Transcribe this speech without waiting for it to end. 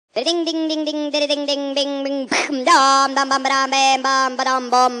Ding ding ding ding ding ding ding ding ding dum dum bum bam bam bam bum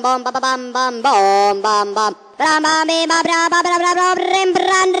bum bum bum bum bum bum bum bum bam bam bam bam bam bam bam rim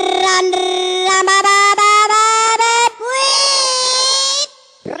ran ran ram ba ba ba ba ba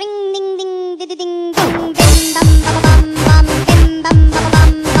ring ding ding ding ding ding ding bum bum bum bum bim bum bum bum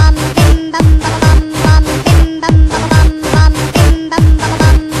bum bim bum bum bum bum bim bum bum bum bum bim bum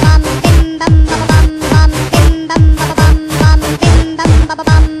bum bum bum bim bum bum bum bum bim bum bum bum bum bim bum bum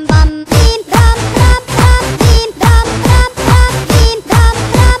bum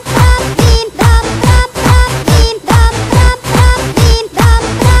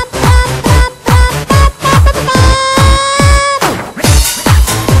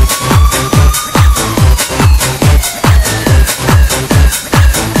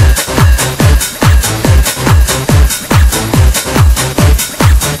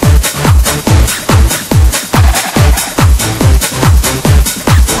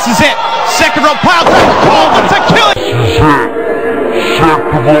This is it. Second row pile driver. Coleman to kill it.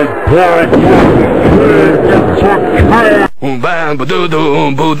 Boom bam ba doo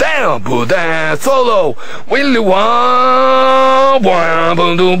doo boom down solo Willy wah wah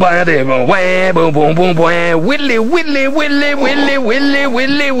boom boom ba de boom wah boom boom boom wah Willy Willy Willy Willy Willy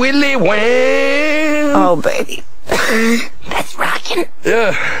Willy Willy wah. Oh baby, that's rocking.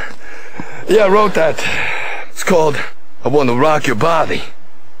 Yeah, I wrote that. It's called I Want to Rock Your Body.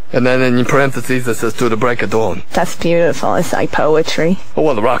 And then in parentheses it says to the break of dawn. That's beautiful. It's like poetry. I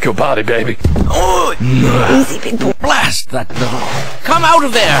want to rock your body, baby. Oh, Easy, big boy. blast that dog. Come out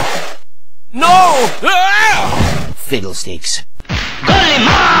of there. No. Ah! Fiddlesticks.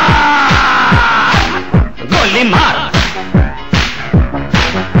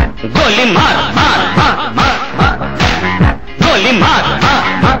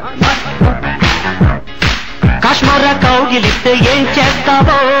 కాశ్మీర కౌగిలిస్తే ఏం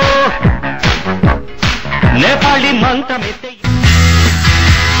చేస్తావో నేపాళీ మంత్రమిస్తే